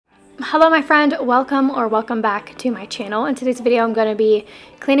Hello my friend, welcome back to my channel. In today's video I'm going to be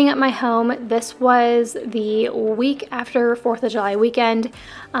cleaning up my home. This was the week after 4th of July weekend.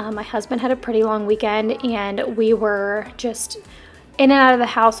 My husband had a pretty long weekend and we were just in and out of the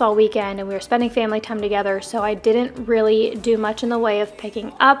house all weekend and we were spending family time together, so I didn't really do much in the way of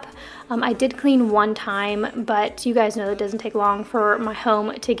picking up. I did clean one time, but you guys know that it doesn't take long for my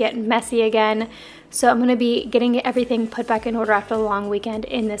home to get messy again. So I'm going to be getting everything put back in order after the long weekend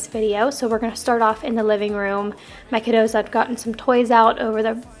in this video. So we're going to start off in the living room. My kiddos, I've gotten some toys out over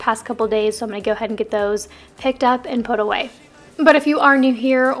the past couple days, so I'm going to go ahead and get those picked up and put away. But if you are new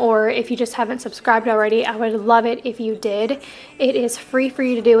here or if you just haven't subscribed already, I would love it if you did. It is free for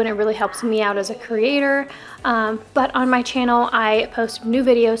you to do and it really helps me out as a creator. But on my channel, I post new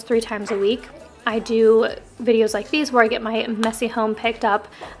videos 3 times a week. I do videos like these where I get my messy home picked up.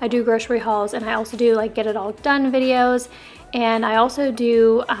 I do grocery hauls, and I also do like get it all done videos. And I also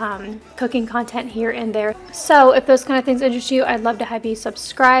do cooking content here and there. So if those kind of things interest you, I'd love to have you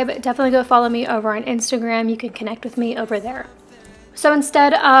subscribe. Definitely go follow me over on Instagram. You can connect with me over there. So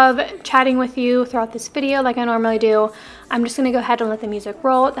instead of chatting with you throughout this video like I normally do, I'm just going to go ahead and let the music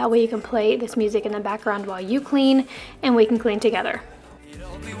roll. That way you can play this music in the background while you clean and we can clean together.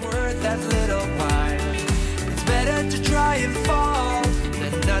 It'll be worth that little while. It's better to try and fall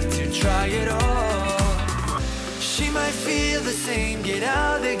than not to try at all. She might feel the same. Get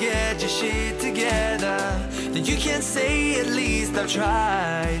out there, get your shit together. Then you can say at least I've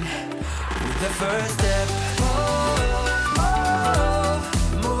tried. With the first step,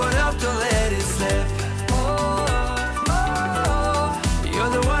 move on up, don't let it slip. You're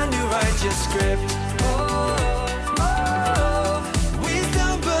the one who writes your script. We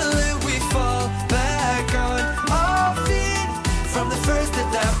stumble and we fall back on our feet from the first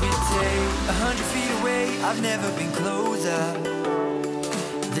step that we take. 100 feet away, I've never been closer.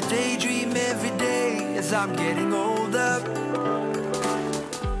 The daydream every day as I'm getting older.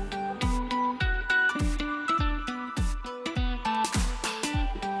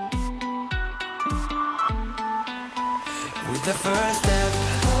 With the first step,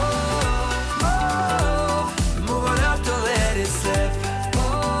 move on up, don't let it slip.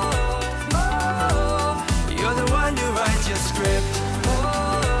 You're the one who writes your script.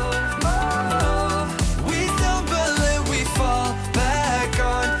 We stumble and we fall back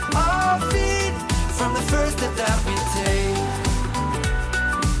on our feet from the first step that we take.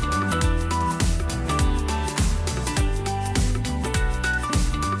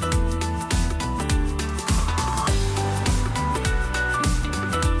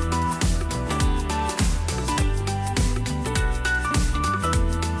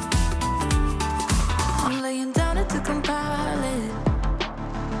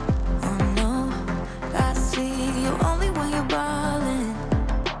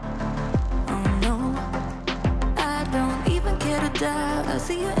 I'll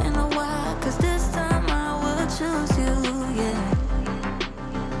see you in a while, cause this time I will choose you, yeah.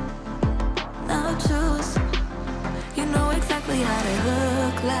 Now choose. You know exactly how to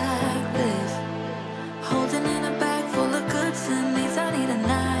look like this. Holding in a bag full of goods and needs. I need a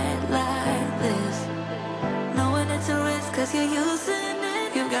night like this. Knowing it's a risk cause you're using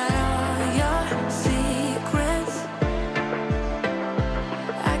it. You got all your secrets.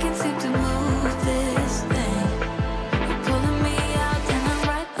 I can seem to move this thing.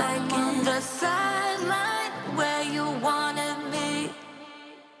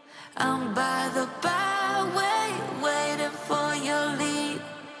 I'm by the byway, waiting for your lead.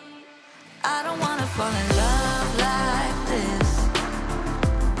 I don't wanna fall in love like this,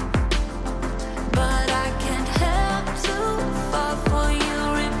 but I can't help to fall for you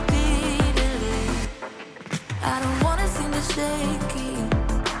repeatedly. I don't wanna seem to shaky.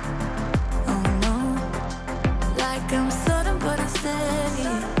 Oh no, like I'm sudden but unsteady.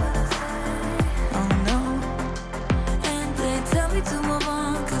 Oh no, and they tell me to move on.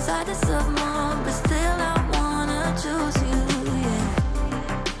 I deserve more, but still I wanna choose you,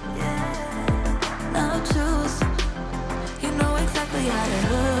 yeah. Now choose. You know exactly how to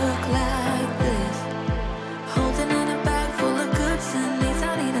look like this. Holding in a bag full of goods and needs. I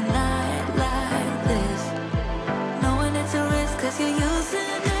need a night like this. Knowing it's a risk cause you're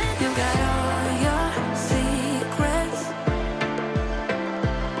using it. You got all your secrets.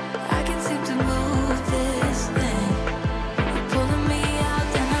 I can seem to move this thing.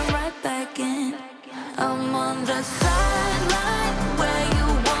 I'm on the sideline where you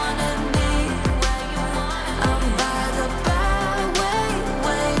wanted me. I'm by the byway,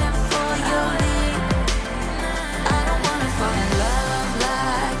 waiting for your lead. I don't wanna fall in love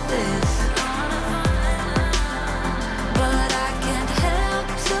like this, but I can't help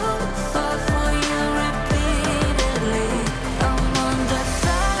to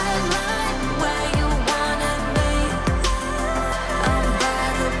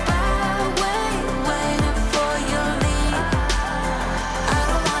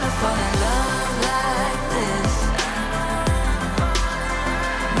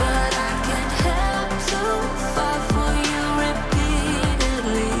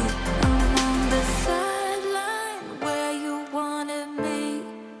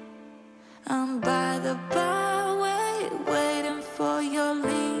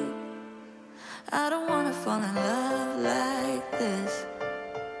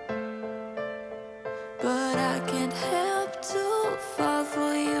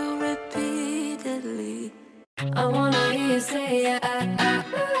I wanna hear you say that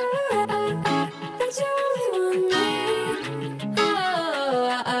you only want me.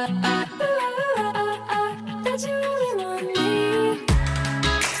 That you only want me.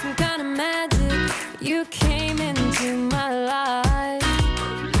 Some kind of magic, you came into my life,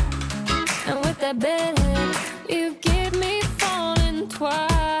 and with that bedhead, you give me falling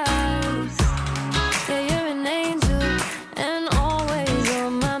twice. Yeah, you're an angel and always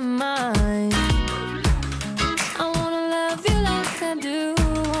on my mind. I wanna love you like I do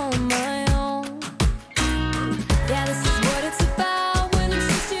on my own. Yeah, this is what it's about when it's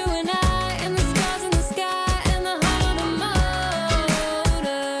just you and I, and the stars in the sky and the heart on the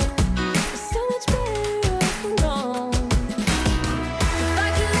motor. It's so much better off alone. If I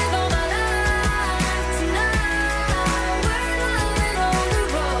could live all my life tonight, we're living on the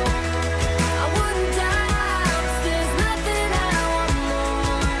road, I wouldn't die, 'cause there's nothing I want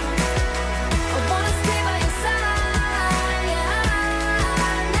more. I wanna stay by your side, yeah,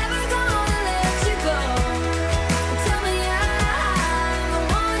 I'm never gonna let you go. Tell me I'm the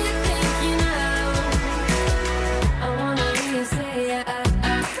one you're thinking of. I wanna hear you say that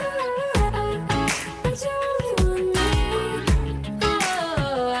you only want me.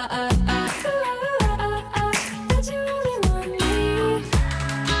 That you only want me.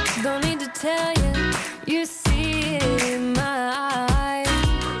 Don't need to tell you, you see it in my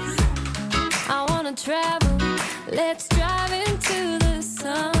eyes. I wanna travel, let's drive into the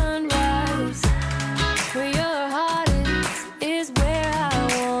sunrise. Where your heart is where I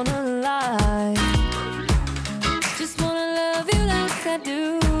wanna lie. Just wanna love you like I do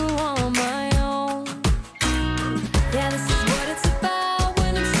on my own. Yeah, this is what it's about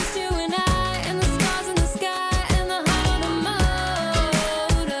when it's just you and I, and the stars in the sky and the heart on the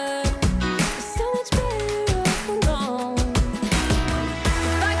motor. It's so much better off alone.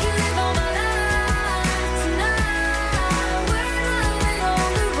 If I could live all my life tonight, we're living on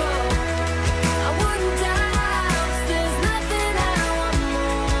the road, I wouldn't die, 'cause there's nothing I want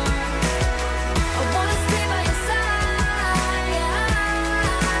more. I wanna stay by your side,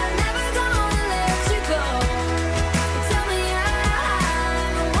 yeah, I'm never gonna let you go. Tell me I'm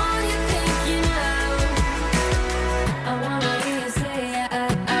the one you're thinking of. I wanna hear you say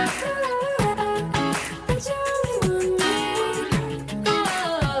that you only want me.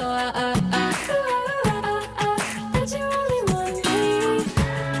 That you only want me.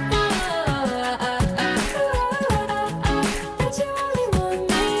 That you only want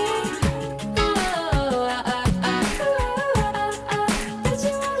me. That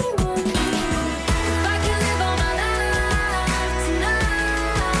you only want me. If I could live all my life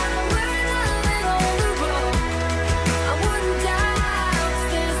tonight, we're living on the road, I wouldn't die, 'cause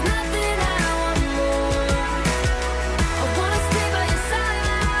there's nothing I want more. I wanna stay by your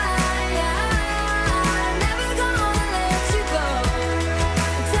side, yeah, I'm never gonna let you go.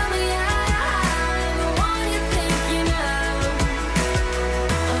 Tell me I'm the one you're thinking of.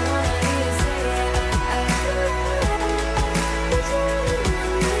 I wanna hear you say that you only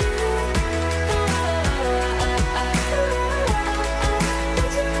want me.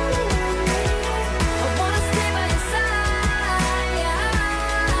 That you only want me. I wanna stay by your side,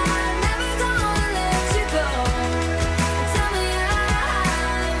 yeah, I'm never gonna let you go. Tell me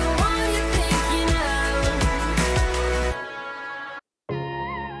I'm the one you're thinking of.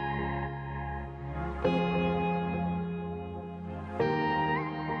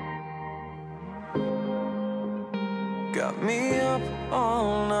 Got me up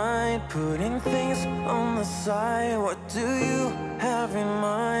all night, putting things on the side. What do you have in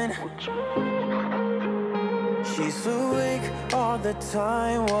mind? She's awake all the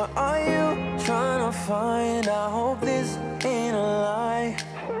time. What are you trying to find? I hope this ain't a lie,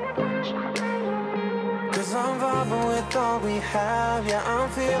 'cause I'm vibing with all we have. Yeah, I'm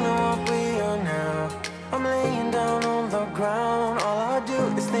feeling what we are now. I'm laying down on the ground, all I do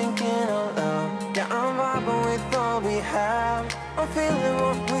is thinking out loud. Yeah, I'm vibing with all we have. I'm feeling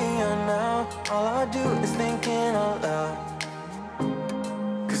what we are now, all I do is thinking out loud.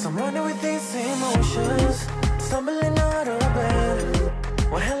 'Cause I'm running with these emotions, stumbling out of bed.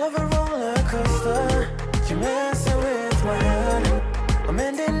 One hell of a roller coaster, you're messing with my head. I'm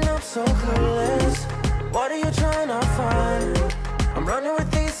ending up so clueless, what are you trying to find? I'm running with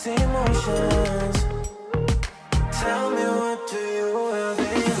these emotions. Tell me, what do you have in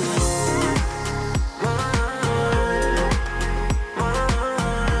mind?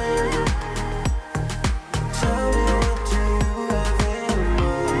 Tell me, what do you have in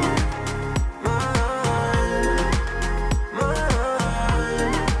mind?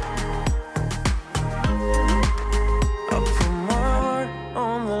 I put my heart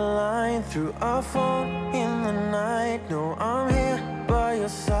on the line, through our phone in the night. No, I'm here by your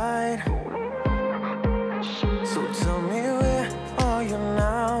side. So tell me where are you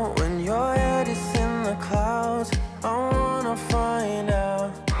now when your head is in the clouds? I wanna find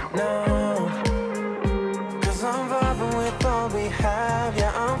out now. Cause I'm vibing with all we have.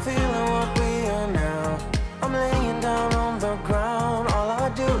 Yeah, I'm feeling what we are now. I'm laying down on the ground. All I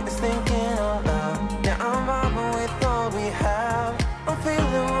do is thinking out loud. Yeah, I'm vibing with all we have. I'm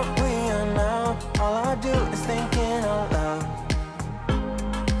feeling what we are now. All I do is thinking out loud.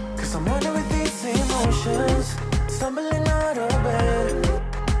 Cause I'm running with these emotions, stumbling out of bed.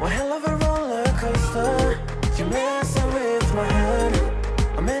 One hell of a roller coaster. You're messing with my head.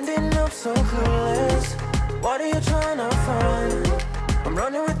 I'm ending up so clueless. What are you trying to find? I'm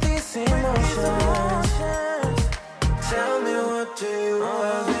running with these emotions. Tell me, what do you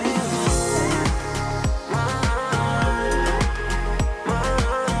have in mind?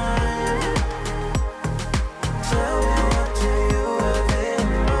 Tell me, what do you have in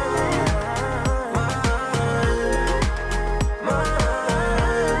mind?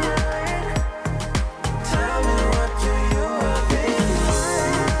 Tell me, what do you have in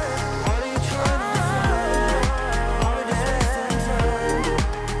mind? What are you trying to find? Are we just wasting time?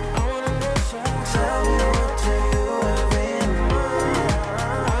 I wanna know. Tell me, what do you have in mind?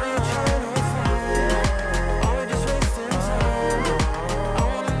 What are you trying to find? Are we just wasting time? I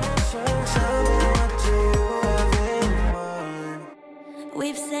wanna know. Tell me, what do you have in mind?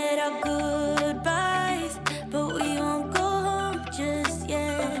 We've said our goodbyes, but we won't go home just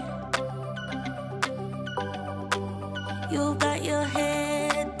yet. You got your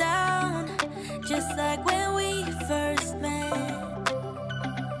head down, just like when we first met.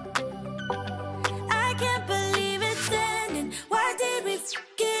 I can't believe it's ending. Why did we f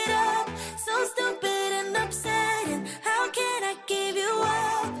it up? So stupid and upsetting. How can I give you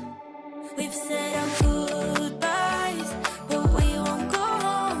up? We've said our goodbyes, but we won't go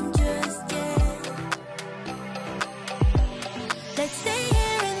home just yet. Let's stay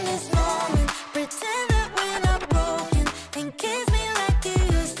here in this moment, pretend that we're not broken, and kiss me like you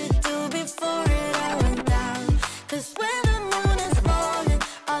used to do before it all went down. Cause when the moon is falling,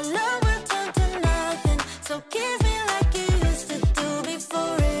 our love will turn to nothing. So kiss me like you used to do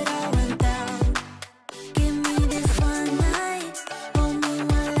before it all went down. Give me this one night, hold me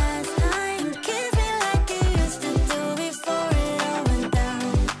one last time, and kiss me like you used to do before it all went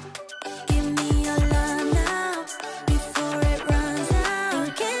down. Give me your love now, before it runs out,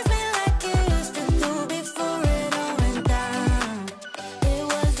 and kiss me like you used to do before it all went down. It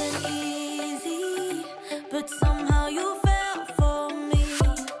wasn't easy, but somehow you fell for me.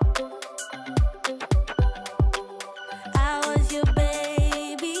 I was your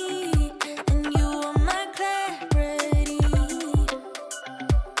baby, and you were my clarity.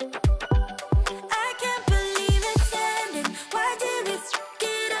 I can't believe it's ending. Why did we f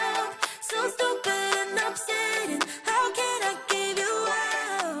it up? So stupid and upsetting. How can I give you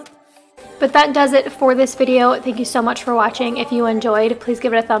up? But that does it for this video. Thank you so much for watching. If you enjoyed, please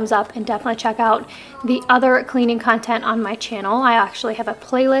give it a thumbs up and definitely check out the other cleaning content on my channel. I actually have a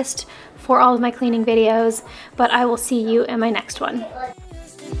playlist for all of my cleaning videos, but I will see you in my next one.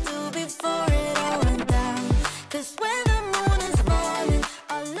 Used to do before it all went down. 'Cause when the moon is falling,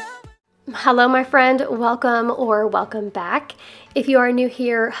 our love. Hello, my friend. Welcome or welcome back. If you are new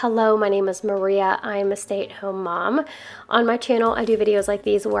here, hello, my name is Maria. I'm a stay-at-home mom. On my channel, I do videos like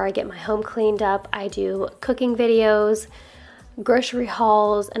these where I get my home cleaned up. I do cooking videos, grocery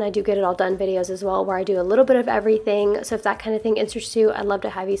hauls, and I do get it all done videos as well where I do a little bit of everything. So if that kind of thing interests you, I'd love to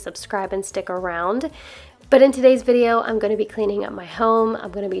have you subscribe and stick around. But in today's video, I'm going to be cleaning up my home.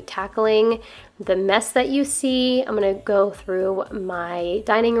 I'm going to be tackling the mess that you see. I'm going to go through my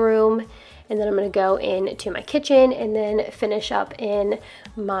dining room, and then I'm going to go into my kitchen and then finish up in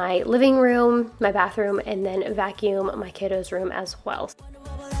my living room, my bathroom, and then vacuum my kiddos' room as well. Wonder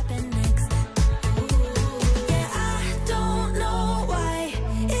what will happen next. Yeah, I don't know why.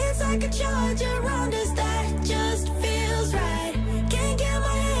 It's like a charge around us that just feels right. Can't get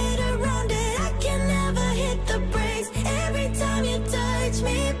my head around it. I can never hit the brakes. Every time you touch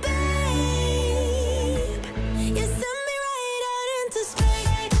me, babe, you send me right out into space.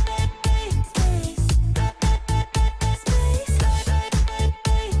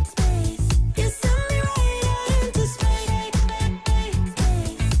 You send me right out into space.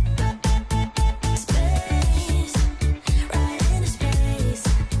 Right into space.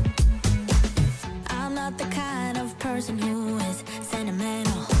 I'm not the kind of person who is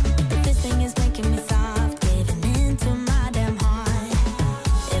sentimental, but this thing is making me soft, giving into my damn heart.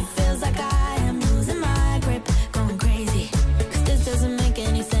 It feels like I am losing my grip, going crazy, 'cause this doesn't make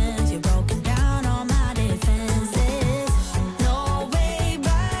any sense. You're broken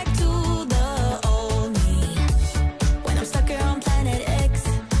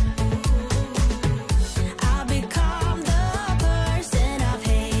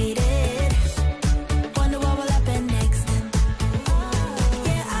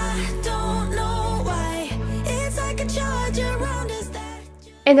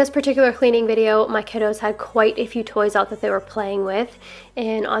In this particular cleaning video, my kiddos had quite a few toys out that they were playing with,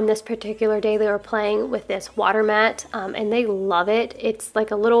 and on this particular day they were playing with this water mat, and they love it. It's like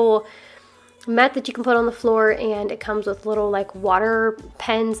a little mat that you can put on the floor, and it comes with little like water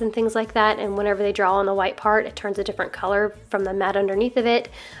pens and things like that, and whenever they draw on the white part, it turns a different color from the mat underneath of it.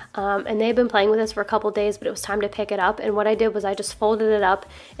 And they've been playing with this for a couple days, but it was time to pick it up, and what I did was I just folded it up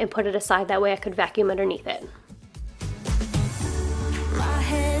and put it aside, that way I could vacuum underneath it.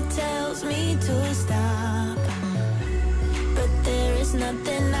 Tells me to stop, but there is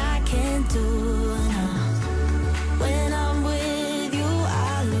nothing I can do. When I'm with you,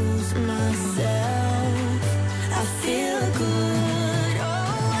 I lose myself. I feel good.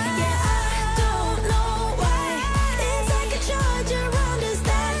 Oh, yeah, I don't know why. It's like a charge around us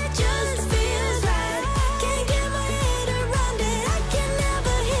that just feels right. Can't get my head around it. I can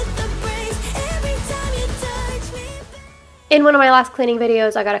never hit the brakes every time you touch me. In one of my last cleaning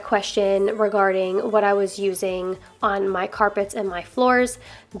videos, I got a question regarding what I was using on my carpets and my floors.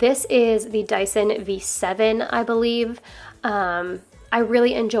 This is the Dyson V7, I believe. I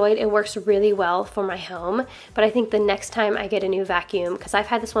really enjoyed it. It works really well for my home, but I think the next time I get a new vacuum, because I've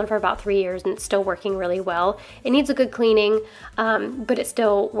had this one for about 3 years and it's still working really well. It needs a good cleaning, but it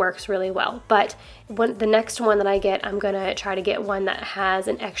still works really well. But the next one that I get, I'm gonna try to get one that has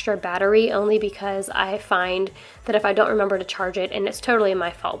an extra battery, only because I find that if I don't remember to charge it, and it's totally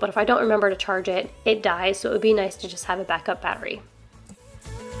my fault, but if I don't remember to charge it, it dies, so it would be nice to just have a backup battery.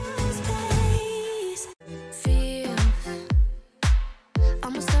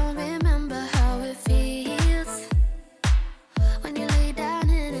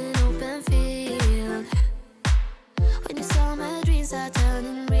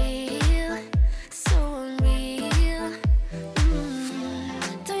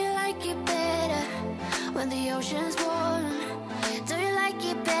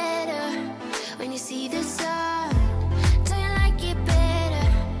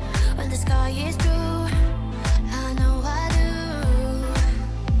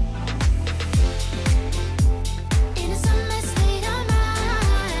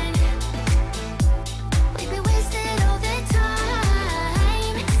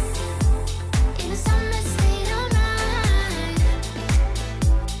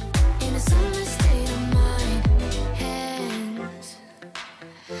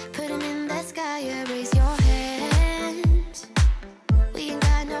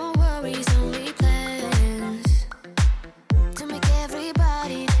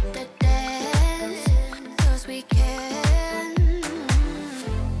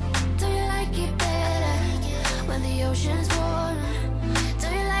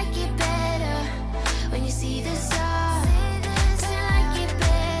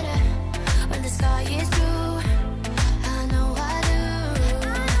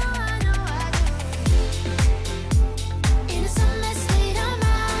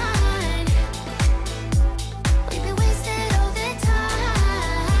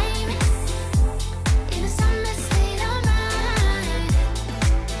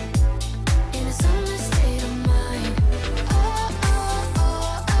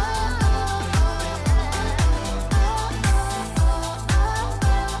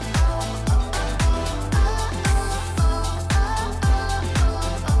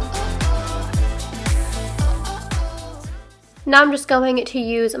 Now I'm just going to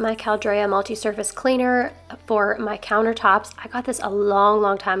use my Caldrea multi-surface cleaner for my countertops. I got this a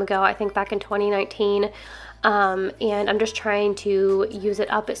long time ago, I think back in 2019, and I'm just trying to use it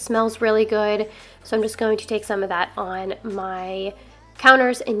up. It smells really good, so I'm just going to take some of that on my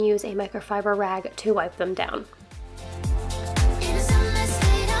counters and use a microfiber rag to wipe them down.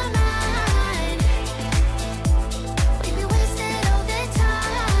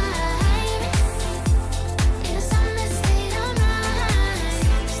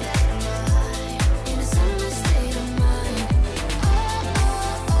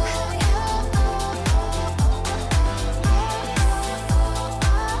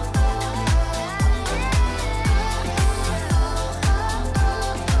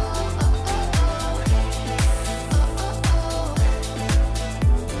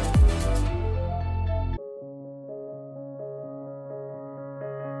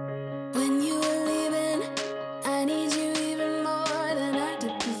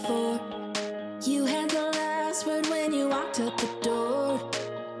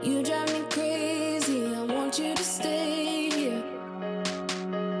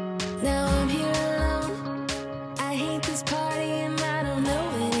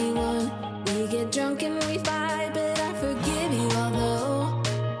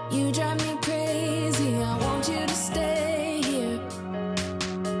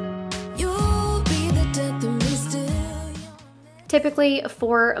 Typically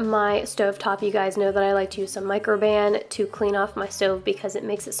for my stovetop, you guys know that I like to use some microban to clean off my stove because it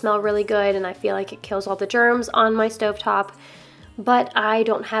makes it smell really good and I feel like it kills all the germs on my stovetop. But I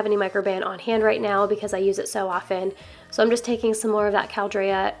don't have any microban on hand right now because I use it so often. So I'm just taking some more of that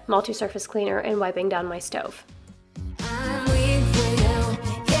Caldrea multi-surface cleaner and wiping down my stove.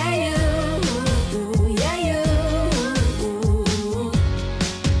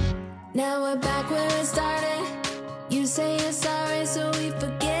 Now we're back where it started. You say you're sorry, so we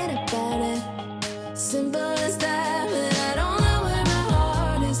forget about it. Simple as that, but I don't know where my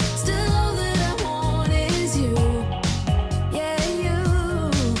heart is. Still all that I want is you. Yeah,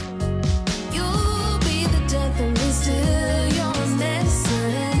 you'll be the death of me, still your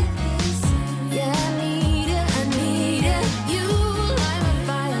medicine. Yeah, I need it, you light my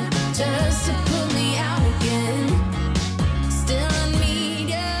fire just to put me out again. Still I need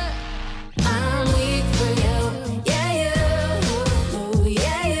you. I'm weak for you, yeah, you,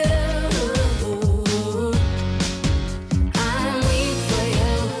 yeah, you. I'm weak for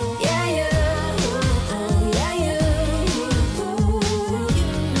you, yeah, you, yeah, you.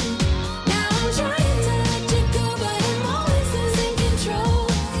 Now I'm trying to let you go, but I'm always losing control.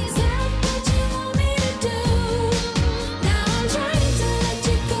 Is that what you want me to do? Now I'm trying to let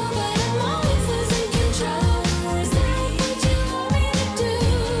you go, but I'm always losing control. Is that what you want me to do?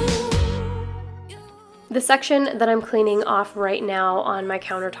 The section that I'm cleaning off right now on my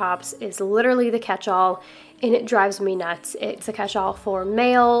countertops is literally the catch-all, and it drives me nuts. It's a catch-all for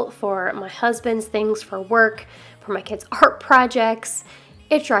mail, for my husband's things for work, for my kids' art projects.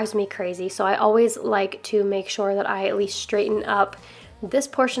 It drives me crazy, so I always like to make sure that I at least straighten up this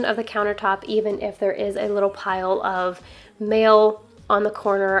portion of the countertop, even if there is a little pile of mail on the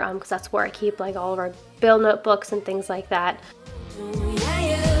corner, because that's where I keep like all of our bill notebooks and things like that. Yeah,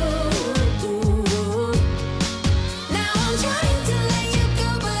 you. Now I'm trying to let you go,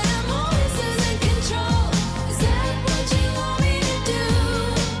 but I'm always losing control. Is that what you want me to do?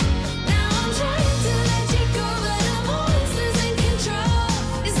 Now I'm trying to let you go, but I'm always losing control.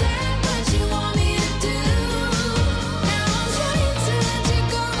 Is that what you want me to do? Now I'm trying to let you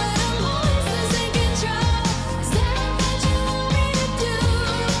go, but I'm always losing control. Is that what you want me to do?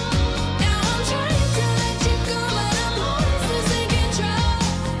 Now I'm trying to let you go, but I'm always losing control.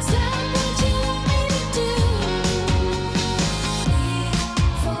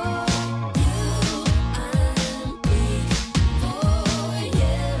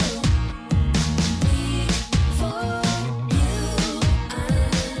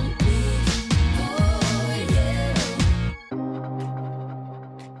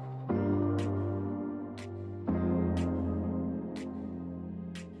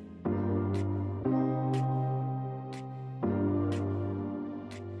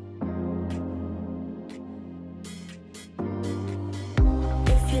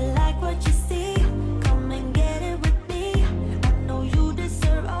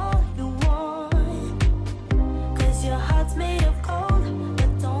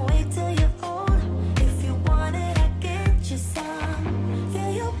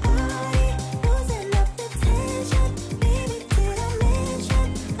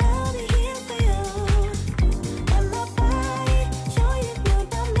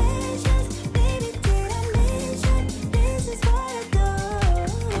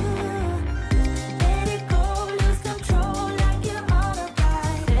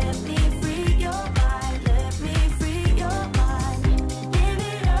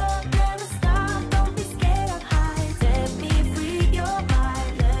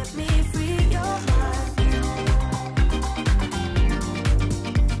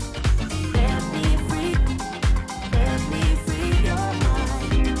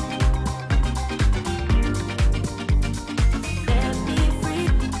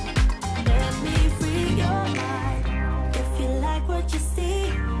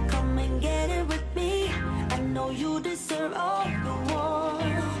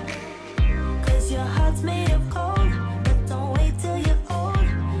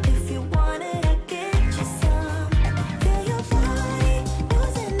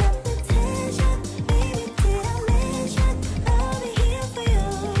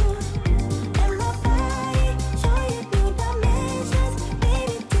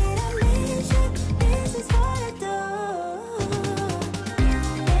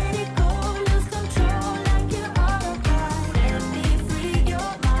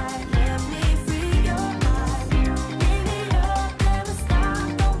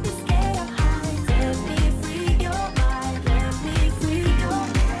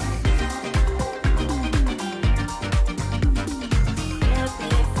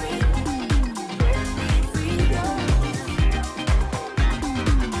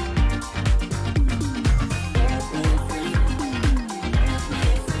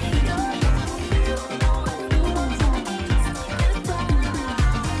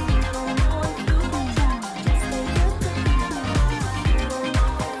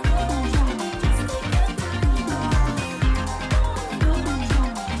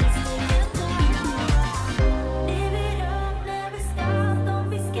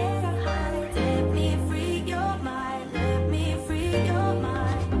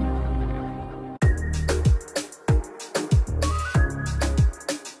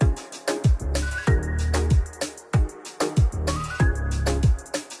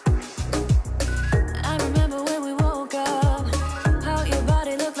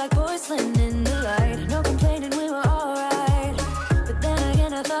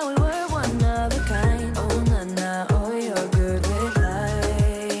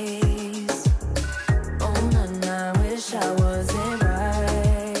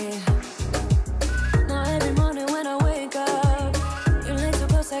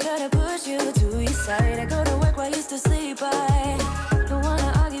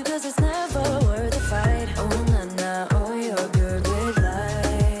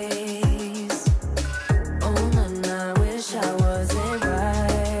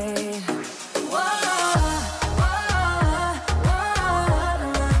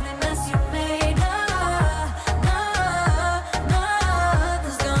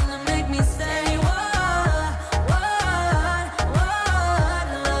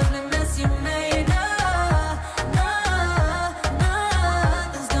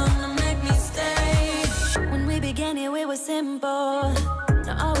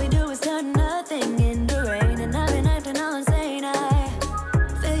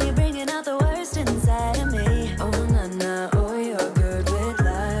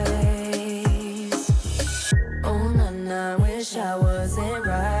 wasn't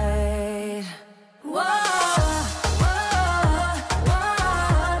right. Whoa.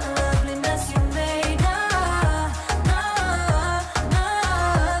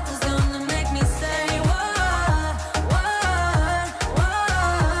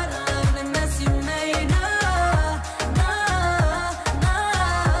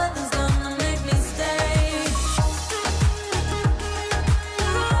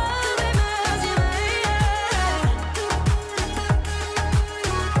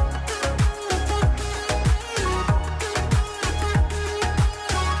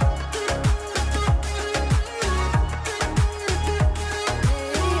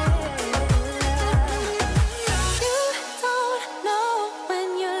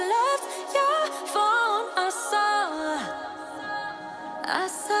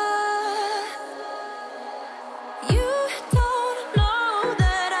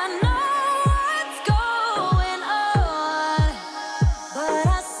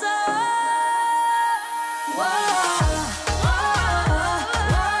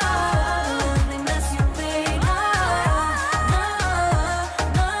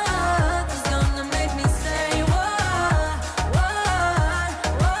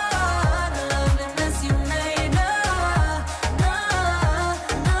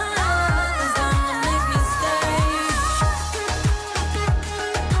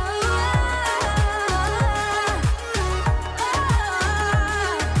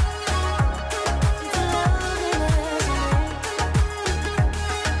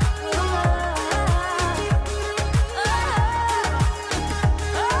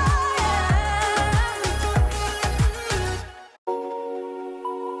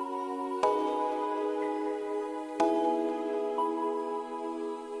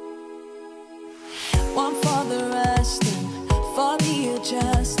 One for the resting, for the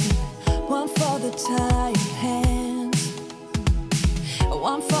adjusting, one for the tired hands,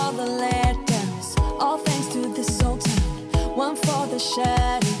 one for the letdowns, all thanks to this old town, one for the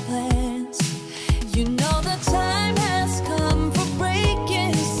shattered plans. You know the time has come for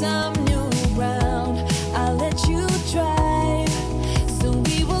breaking some new ground. I'll let you drive, so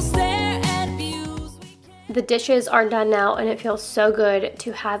we will stare at views. The dishes are done now, and it feels so good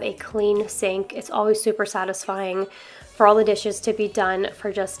to have a clean sink. It's always super satisfying for all the dishes to be done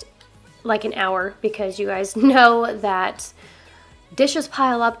for just like an hour, because you guys know that dishes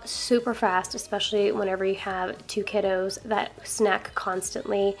pile up super fast, especially whenever you have two kiddos that snack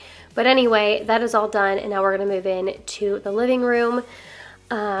constantly. But anyway, that is all done, and now we're gonna move in to the living room.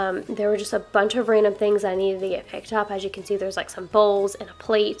 There were just a bunch of random things I needed to get picked up. As you can see, there's like some bowls and a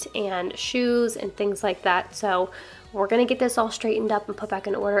plate and shoes and things like that. So we're gonna get this all straightened up and put back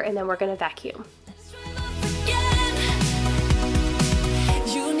in order, and then we're gonna vacuum.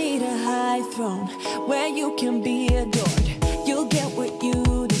 You need a high throne where you can be adored. You'll get what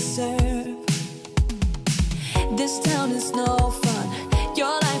you deserve. This town is no fun.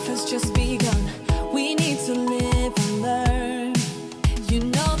 Your life has just begun. We need to live and learn. You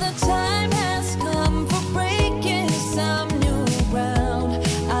know the time has come for breaking some new ground.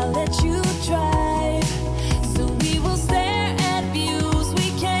 I'll let you drive, so we will stare at views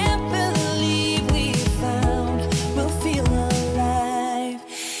we can't believe we found. We'll feel alive.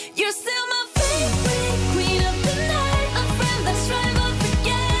 You're still my favorite queen of the night. A friend, let's drive off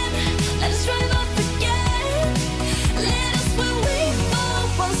again. Let's drive off again. Let us when we fall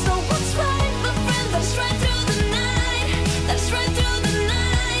once know what's right. My friend, let's ride through the night. Let's ride through the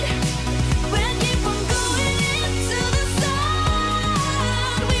night. We'll keep on going into the sun.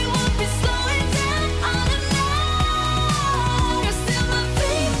 We won't be slowing down on the night. You're still my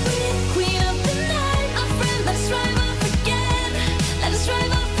favorite queen of the night. A friend, let's drive off again. Let's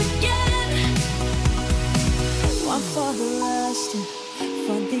drive off again. One for the lusting,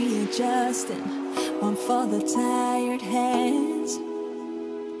 for the adjusting, one for the tired hands,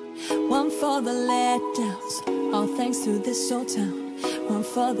 one for the letdowns, all thanks to this old town, one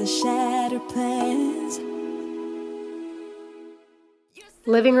for the shattered plans.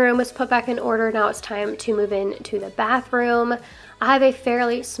 Living room is put back in order. Now it's time to move into the bathroom. I have a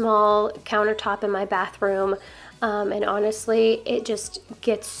fairly small countertop in my bathroom, and honestly, it just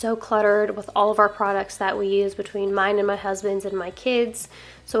gets so cluttered with all of our products that we use between mine and my husband's and my kids.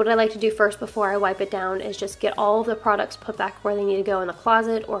 So what I like to do first before I wipe it down is just get all of the products put back where they need to go in the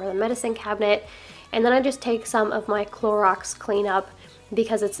closet or the medicine cabinet, and then I just take some of my Clorox cleanup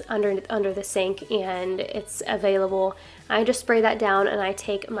because it's under the sink and it's available. I just spray that down, and I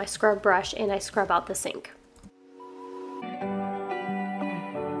take my scrub brush and I scrub out the sink.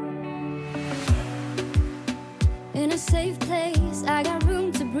 In a safe place, I got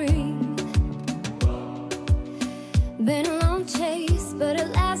room to breathe. Been a long chase,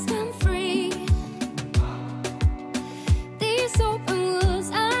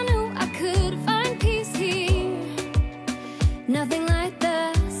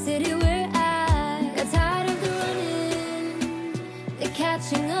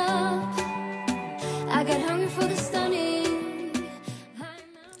 catching up. I got hungry for the stunning.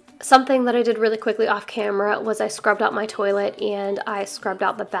 Something that I did really quickly off camera was I scrubbed out my toilet and I scrubbed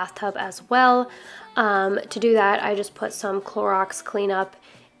out the bathtub as well. To do that, I just put some Clorox cleanup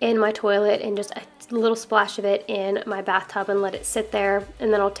in my toilet and just a little splash of it in my bathtub and let it sit there.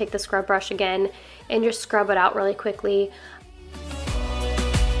 And then I'll take the scrub brush again and just scrub it out really quickly.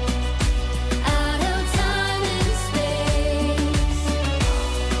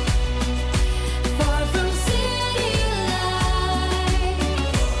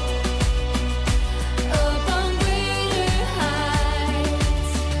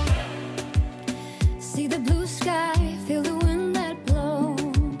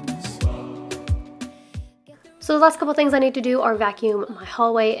 So the last couple things I need to do are vacuum my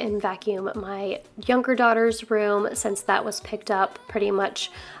hallway and vacuum my younger daughter's room, since that was picked up pretty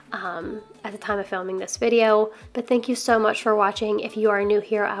much at the time of filming this video. But thank you so much for watching. If you are new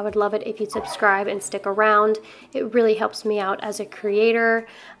here, I would love it if you'd subscribe and stick around. It really helps me out as a creator.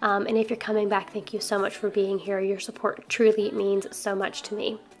 And if you're coming back, thank you so much for being here. Your support truly means so much to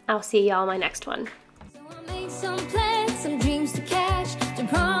me. I'll see y'all in my next one. So I made some plans, some dreams to catch, to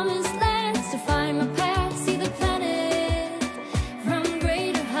promised lands, to find my path.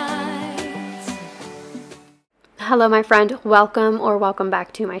 Hello my friend, welcome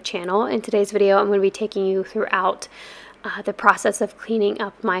back to my channel. In today's video I'm going to be taking you throughout the process of cleaning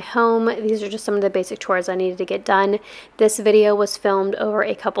up my home. These are just some of the basic chores I needed to get done. This video was filmed over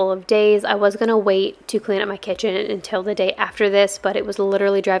a couple of days. I was going to wait to clean up my kitchen until the day after this, but it was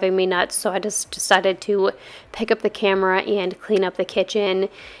literally driving me nuts, so I just decided to pick up the camera and clean up the kitchen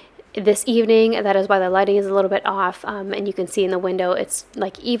this evening. That is why the lighting is a little bit off, and you can see in the window it's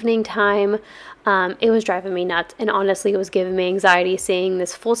like evening time. It was driving me nuts, and honestly it was giving me anxiety seeing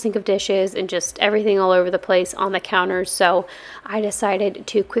this full sink of dishes and just everything all over the place on the counters. So I decided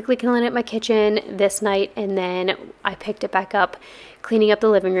to quickly clean up my kitchen this night, and then I picked it back up cleaning up the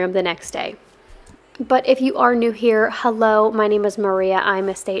living room the next day. But if you are new here, hello, my name is Maria. I'm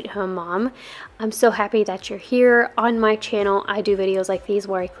a stay-at-home mom. I'm so happy that you're here. On my channel, I do videos like these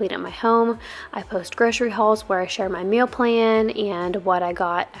where I clean up my home. I post grocery hauls where I share my meal plan and what I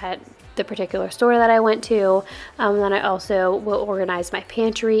got at the particular store that I went to. Then I also will organize my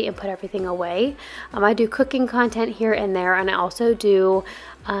pantry and put everything away. I do cooking content here and there, and I also do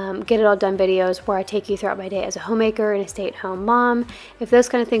get it all done videos where I take you throughout my day as a homemaker and a stay-at-home mom. If those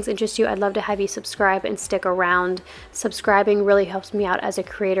kind of things interest you, I'd love to have you subscribe and stick around. Subscribing really helps me out as a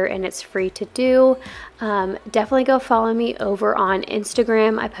creator, and it's free to do. Definitely go follow me over on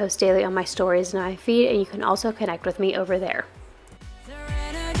Instagram. I post daily on my stories and my feed, and you can also connect with me over there.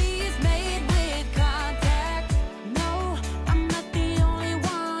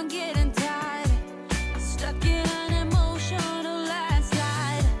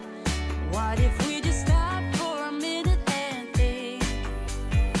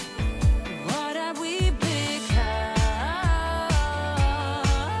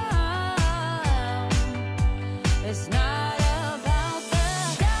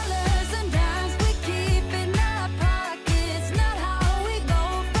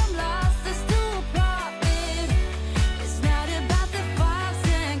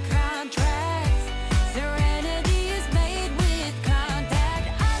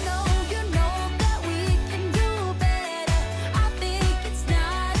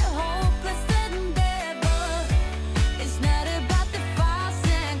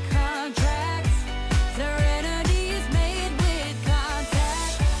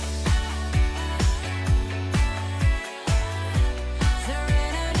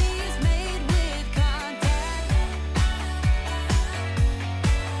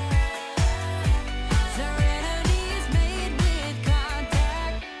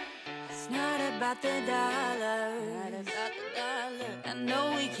 The dollar. I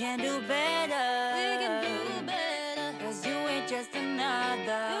know we can do better. We can do better. 'Cause you ain't just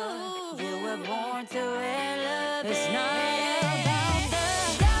another. You were born to love. It's not about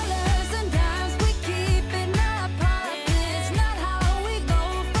the dollars and dimes we keep in our pockets. Not how we go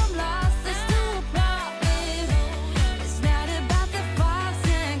from losses to profit. It's not about the files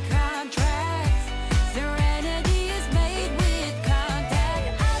and contracts. Serenity is made with contact.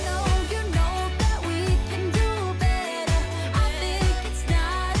 I know you know that we can do better. I think it's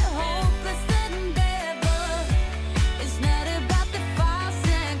not a hopeless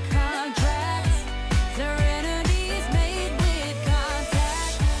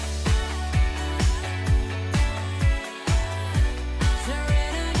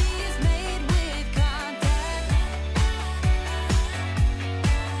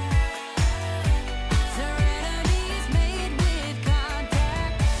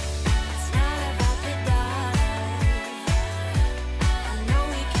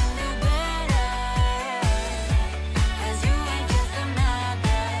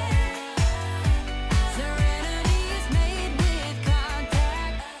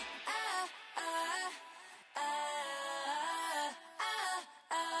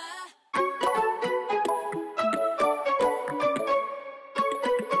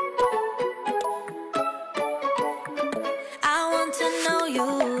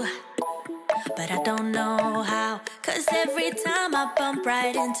but I don't know how. Cause every time I bump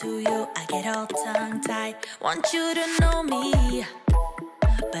right into you, I get all tongue-tied. Want you to know me,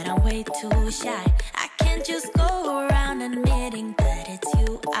 but I'm way too shy. I can't just go around admitting that it's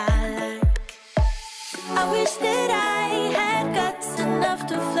you I like. I wish that I had guts enough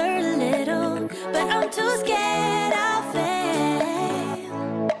to flirt a little, but I'm too scared I'll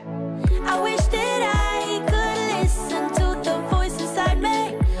fail. I wish that I could listen to the voice inside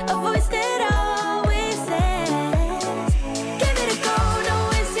me, a voice that always says, give it a go, don't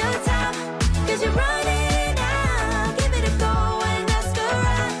waste your time, cause you're running out. Give it a go and ask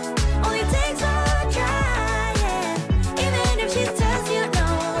around, only takes one try, yeah. Even if she tells you no,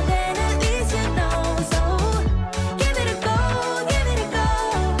 then at least you know. So give it a go, give it a go.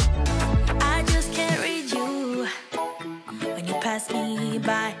 I just can't read you when you pass me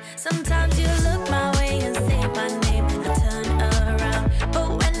by. Sometimes you look my way and say my name and I turn around, but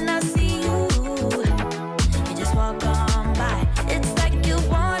when I see you, you just walk on by. It's like you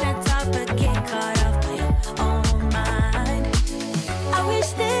wanna talk but get caught up by your own mind. I wish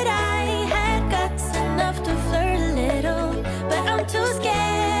that I had guts enough to flirt a little, but I'm too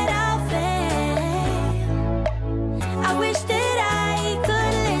scared I'll fail. I wish that I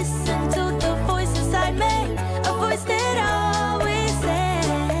could listen to the voice inside me, a voice that always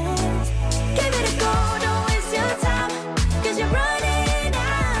says, give it a go, don't waste your time, cause you're running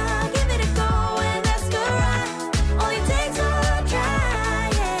out. Give it a go and ask around, only takes one try,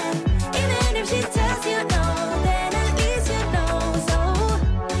 yeah. Even if she tells you no, then at least you know. So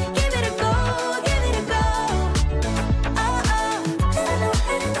give it a go, give it a go. Oh, oh. I know,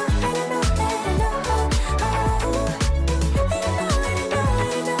 I know, I know, I know, oh.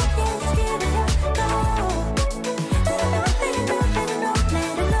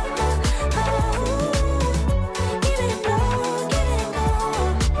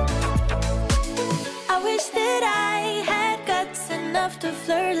 I wish that I had guts enough to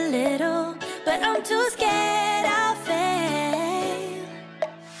flirt a little, but I'm too scared I'll fail.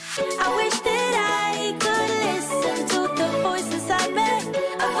 I wish that I could listen to the voice inside me,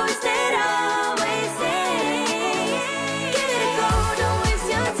 a voice that always says, give it a go, don't waste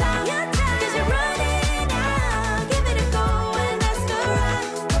your time, cause you're running out. Give it a go and ask around,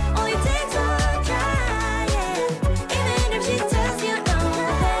 only takes one try, yeah. Even if she tells you no,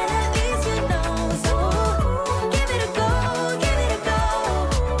 then at least you know. So give it a go, give it a go.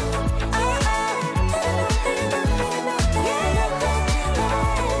 Oh, oh.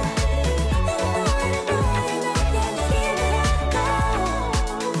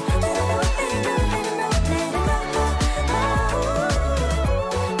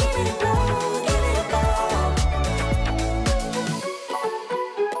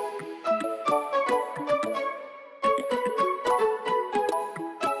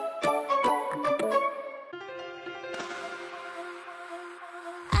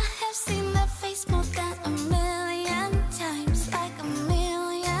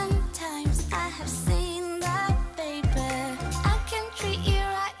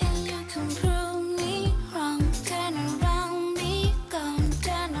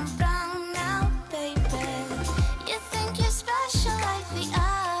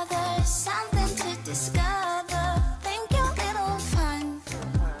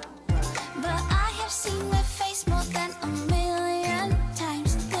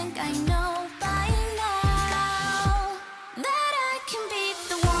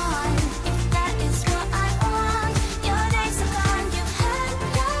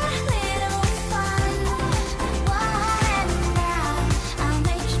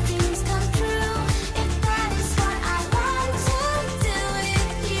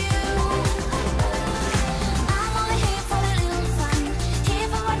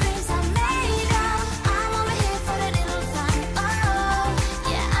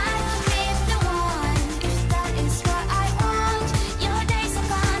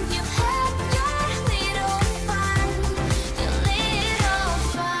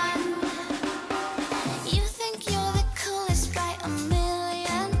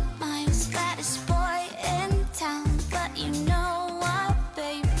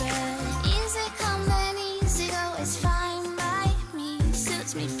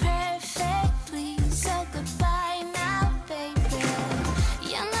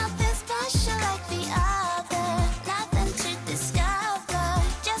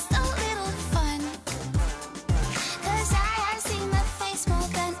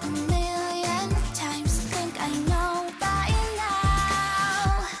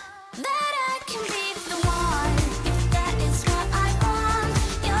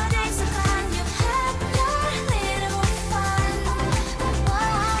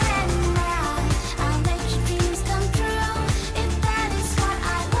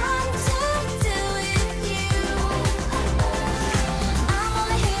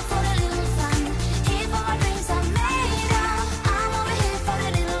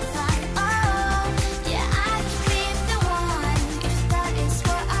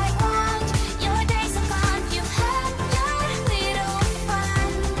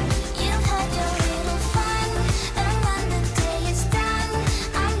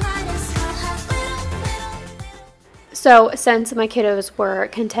 So since my kiddos were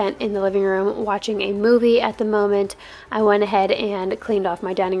content in the living room watching a movie at the moment, I went ahead and cleaned off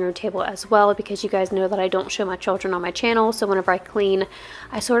my dining room table as well, because you guys know that I don't show my children on my channel. So whenever I clean,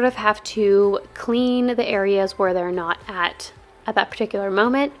 I sort of have to clean the areas where they're not at that particular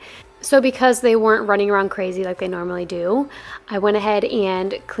moment. So because they weren't running around crazy like they normally do, I went ahead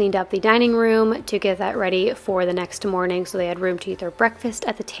and cleaned up the dining room to get that ready for the next morning, so they had room to eat their breakfast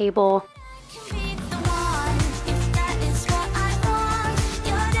at the table.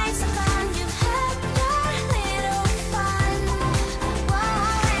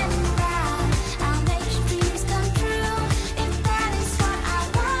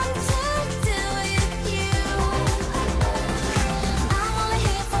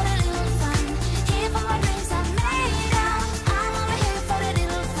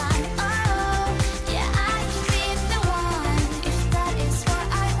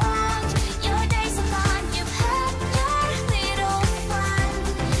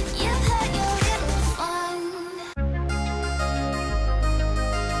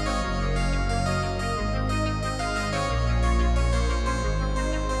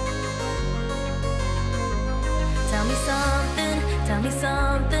 Tell me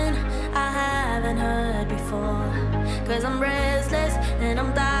something I haven't heard before, 'cause I'm restless and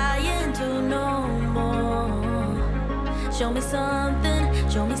I'm dying to know more. Show me something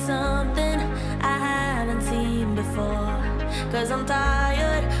I haven't seen before, 'cause I'm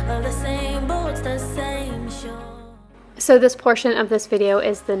tired of the same boats, the same shore. So this portion of this video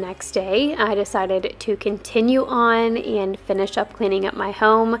is the next day. I decided to continue on and finish up cleaning up my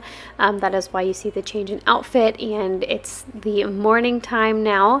home. That is why you see the change in outfit, and it's the morning time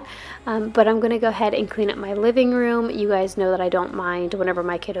now. But I'm gonna go ahead and clean up my living room. You guys know that I don't mind whenever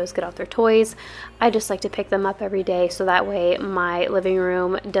my kiddos get off their toys. I just like to pick them up every day, so that way my living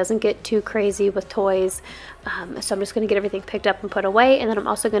room doesn't get too crazy with toys. So I'm just gonna get everything picked up and put away, and then I'm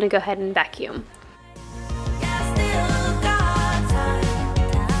also gonna go ahead and vacuum.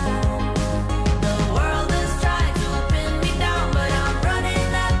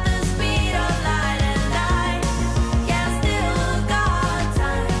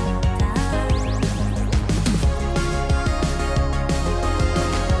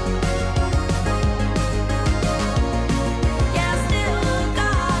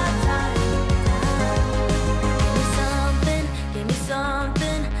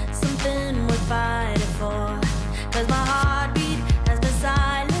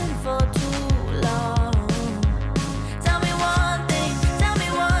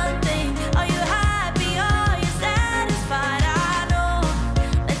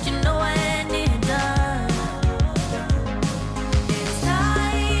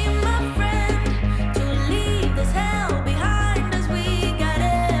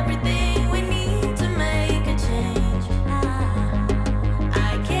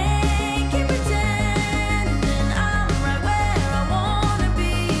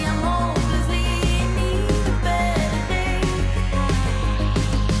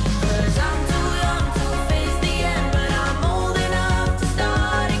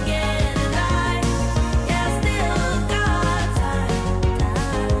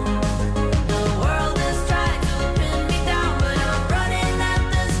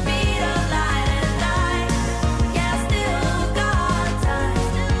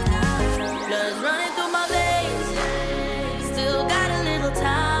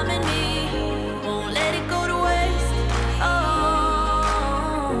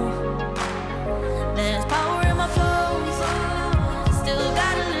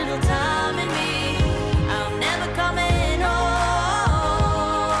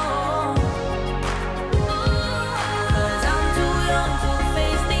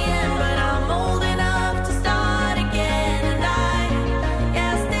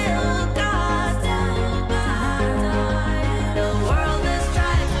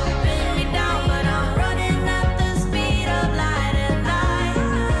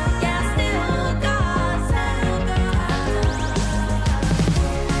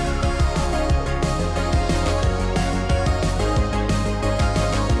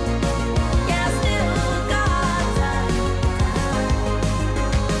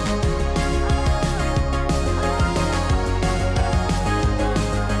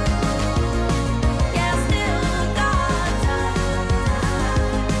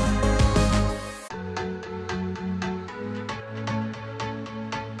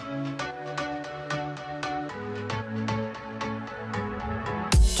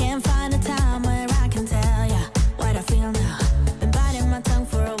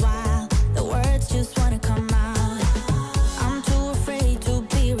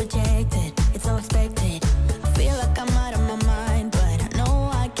 Feel like I'm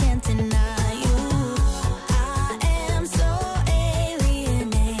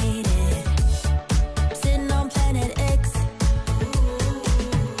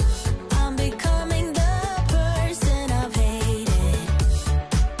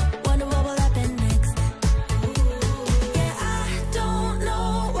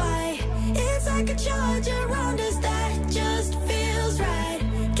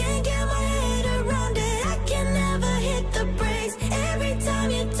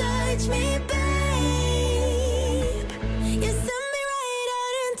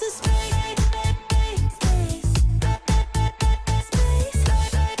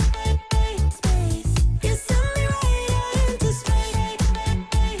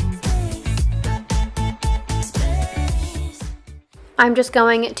I'm just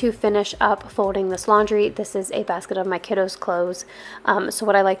going to finish up folding this laundry. This is a basket of my kiddos' clothes. So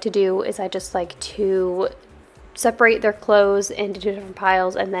what I like to do is I just like to separate their clothes into 2 different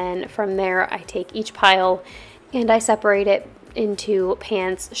piles, and then from there I take each pile and I separate it into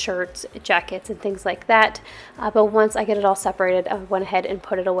pants, shirts, jackets, and things like that. But once I get it all separated, I went ahead and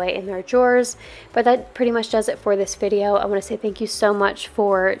put it away in their drawers. But that pretty much does it for this video. I want to say thank you so much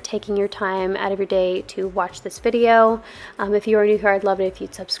for taking your time out of your day to watch this video. If you are new here, I'd love it if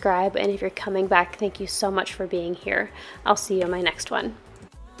you'd subscribe, and if you're coming back, thank you so much for being here. I'll see you in my next one.